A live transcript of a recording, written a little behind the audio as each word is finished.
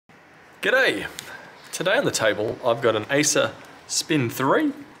G'day! Today on the table I've got an Acer Spin 3.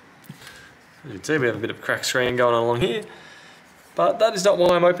 As you can see we have a bit of crack screen going on along here, but that is not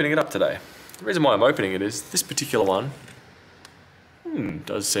why I'm opening it up today. The reason why I'm opening it is this particular one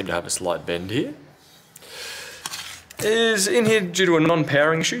does seem to have a slight bend here. It is in here due to a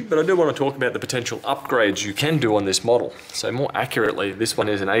non-powering issue, but I do want to talk about the potential upgrades you can do on this model. So more accurately, this one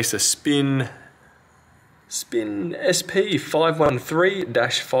is an Acer Spin SP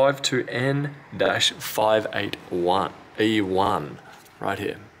 513-52N-581E1 right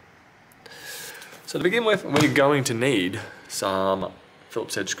here. So to begin with, we're going to need some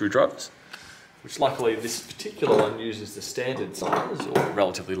Phillips head screwdrivers, which luckily this particular one uses the standard size, or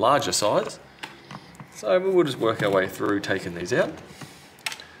relatively larger size. So we'll just work our way through taking these out.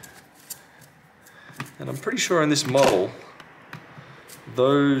 And I'm pretty sure in this model,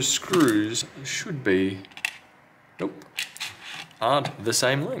 those screws should be, aren't the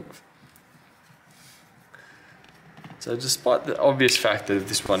same length. So despite the obvious fact that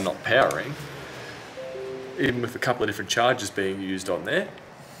this one not powering, even with a couple of different charges being used on there,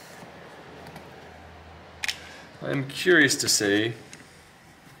 I'm curious to see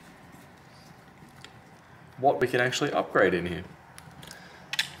what we can actually upgrade in here.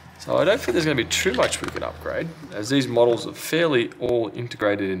 So I don't think there's going to be too much we can upgrade, as these models are fairly all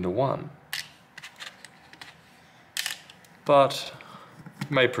integrated into one. But it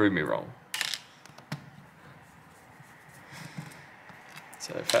may prove me wrong.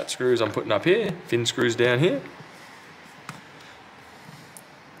 So fat screws I'm putting up here, thin screws down here.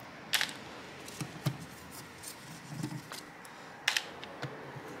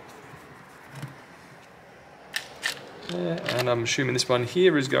 And I'm assuming this one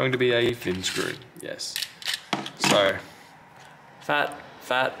here is going to be a thin screw. Yes. So, fat.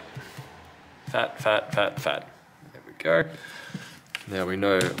 There we go. Now we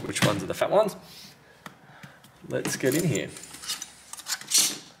know which ones are the fat ones. Let's get in here.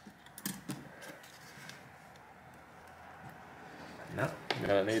 Now, I'm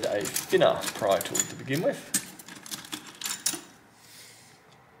going to need a thinner pry tool to begin with.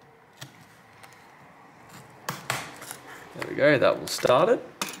 There we go, that will start it.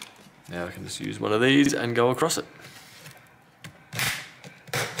 Now I can just use one of these and go across it.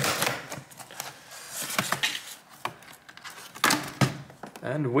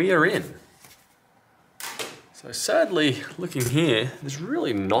 And we are in. So sadly, looking here, there's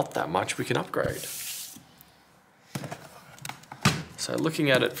really not that much we can upgrade. So looking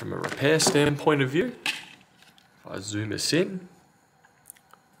at it from a repair standpoint of view, if I zoom us in,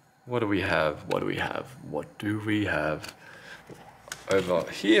 what do we have? Over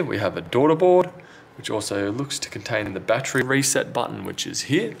here we have a daughter board, which also looks to contain the battery reset button, which is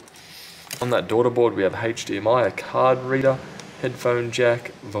here. On that daughter board we have HDMI, a card reader, headphone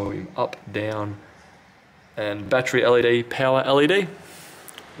jack, volume up, down, and battery LED, power LED,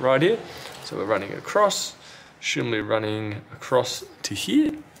 right here. So we're running across, shouldn't be running across to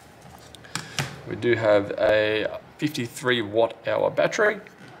here. We do have a 53 watt hour battery,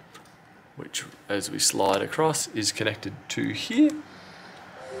 which as we slide across is connected to here.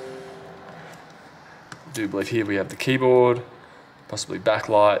 I do believe here we have the keyboard, possibly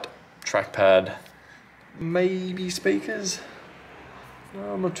backlight, trackpad, maybe speakers.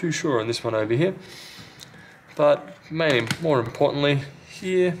 I'm not too sure on this one over here. But more importantly,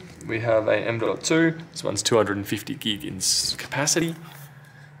 here we have a M.2. This one's 250 gig in capacity,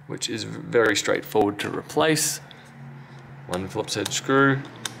 which is very straightforward to replace. One Phillips head screw.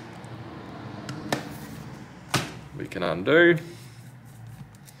 We can undo.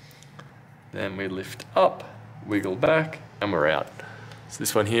 Then we lift up, wiggle back, and we're out. So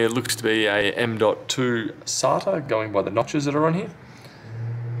this one here looks to be a M.2 SATA, going by the notches that are on here.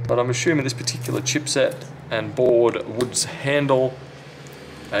 But I'm assuming this particular chipset and board would handle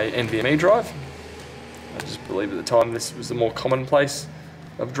a NVMe drive. I just believe at the time this was the more commonplace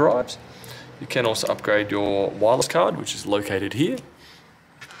of drives. You can also upgrade your wireless card, which is located here.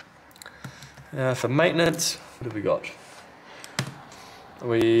 For maintenance, what have we got?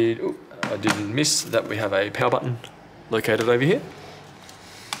 I didn't miss that we have a power button located over here.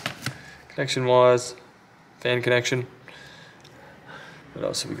 Connection wise, fan connection. What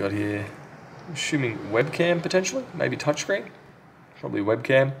else have we got here? I'm assuming webcam potentially, maybe touchscreen, probably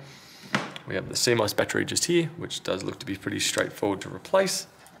webcam. We have the CMOS battery just here, which does look to be pretty straightforward to replace.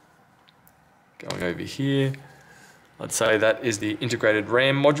 Going over here, I'd say that is the integrated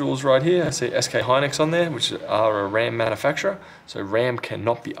RAM modules right here. I see SK Hynix on there, which are a RAM manufacturer, so RAM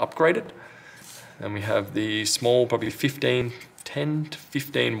cannot be upgraded. Then we have the small, probably 10 to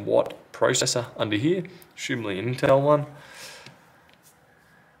 15 watt processor under here, presumably an Intel one.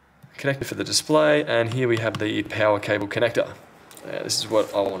 connector for the display, and here we have the power cable connector. This is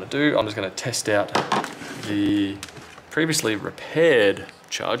what I want to do. I'm just going to test out the previously repaired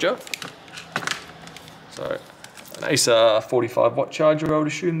charger. So an Acer 45 watt charger I would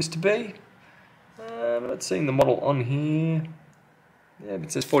assume this to be. I'm not seeing the model on here. Yeah,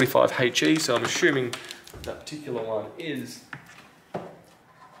 it says 45HE, so I'm assuming that particular one is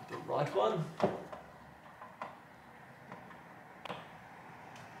the right one.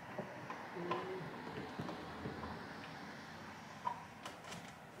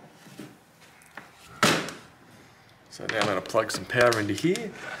 So now I'm going to plug some power into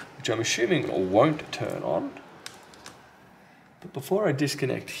here, which I'm assuming won't turn on. But before I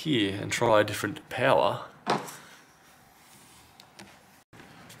disconnect here and try a different power,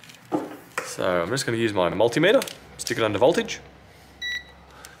 so I'm just going to use my multimeter, stick it under voltage,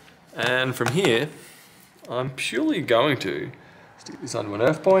 and from here I'm purely going to stick this under an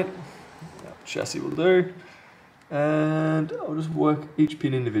earth point, that chassis will do, and I'll just work each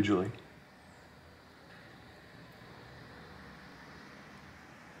pin individually.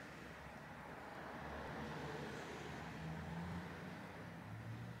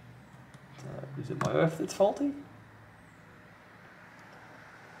 Is it my earth that's faulty?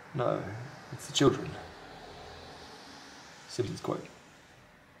 No, it's the children. Simpsons quote.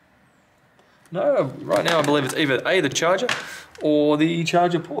 No, right now I believe it's either A, the charger, or the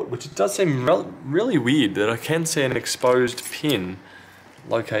charger port, which it does seem really weird that I can see an exposed pin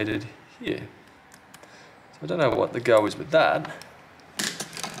located here. So I don't know what the go is with that.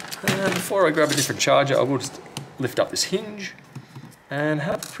 And before I grab a different charger, I will just lift up this hinge and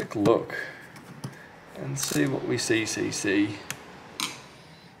have a quick look and see what we see. So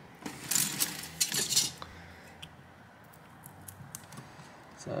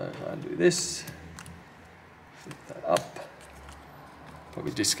if I undo this, flip that up,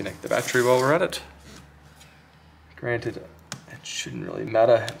 probably disconnect the battery while we're at it. Granted, it shouldn't really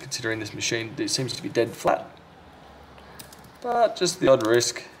matter considering this machine seems to be dead flat, but just the odd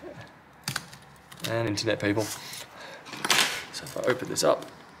risk, and internet people. So if I open this up,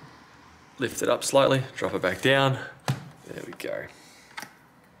 lift it up slightly, drop it back down, there we go.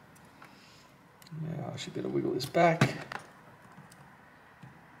 Now I should be able to wiggle this back.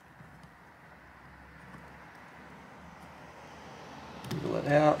 Wiggle it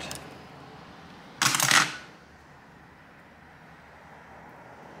out.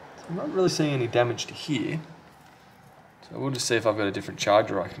 So I'm not really seeing any damage to here. So we'll just see if I've got a different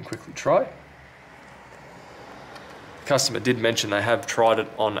charger I can quickly try. The customer did mention they have tried it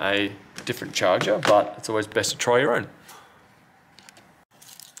on a different charger, but it's always best to try your own.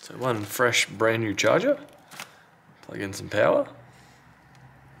 So one fresh brand new charger, plug in some power.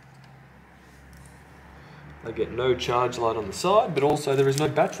 I get no charge light on the side, but also there is no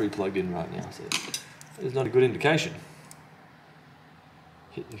battery plugged in right now, so that is not a good indication.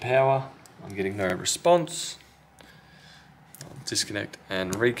 Hitting power, I'm getting no response. I'll disconnect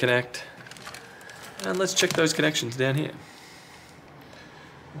and reconnect. And let's check those connections down here.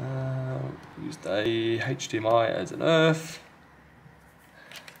 Use the HDMI as an earth.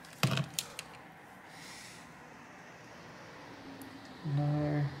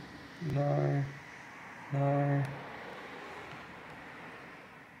 No.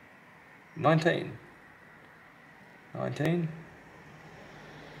 19.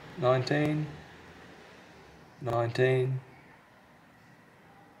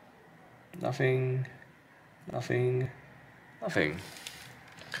 Nothing.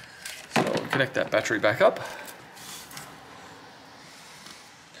 So I'll connect that battery back up.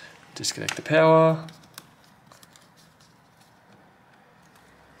 Disconnect the power.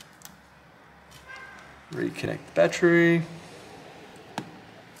 Reconnect the battery.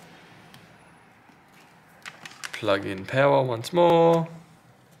 Plug in power once more.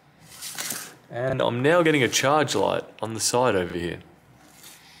 And I'm now getting a charge light on the side over here.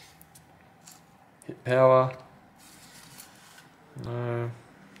 Hit power. No.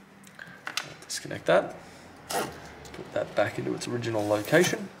 Disconnect that. Put that back into its original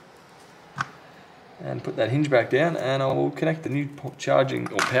location. And put that hinge back down, and I will connect the new charging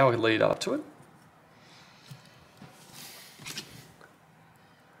or power lead up to it.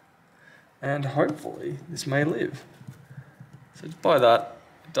 And hopefully this may live. So by that,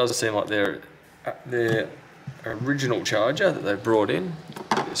 it does seem like their original charger that they've brought in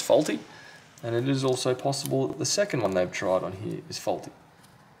is faulty, and it is also possible that the second one they've tried on here is faulty.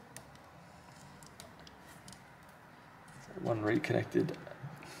 So one reconnected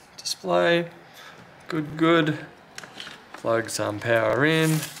display, good. Plug some power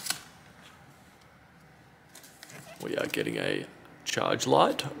in. We are getting a charge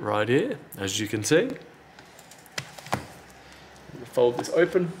light right here, as you can see. Fold this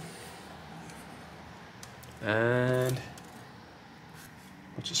open and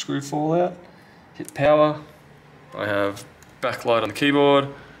watch the screw fall out. Hit power. I have backlight on the keyboard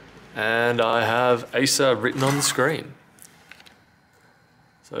and I have Acer written on the screen.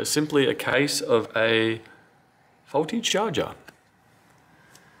 So simply a case of a faulty charger.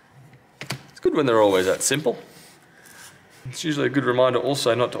 It's good when they're always that simple. It's usually a good reminder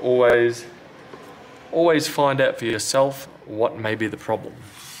also not to always find out for yourself what may be the problem.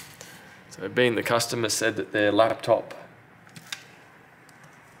 So being the customer said that their laptop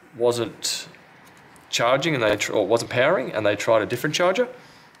wasn't charging and or wasn't powering and they tried a different charger.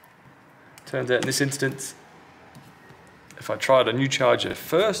 Turns out in this instance, if I tried a new charger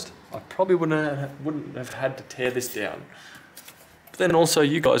first, I probably wouldn't have had to tear this down. But then also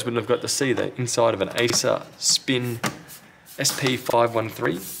you guys wouldn't have got to see the inside of an Acer Spin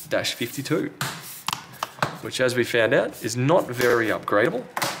SP513-52, which as we found out is not very upgradable.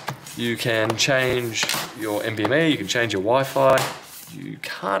 You can change your NVMe, you can change your Wi-Fi, you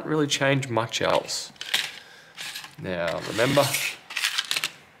can't really change much else. Now remember,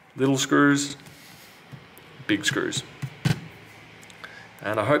 little screws, big screws.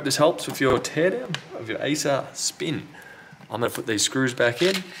 And I hope this helps with your teardown of your Acer Spin. I'm going to put these screws back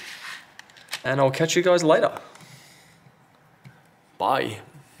in and I'll catch you guys later. Bye.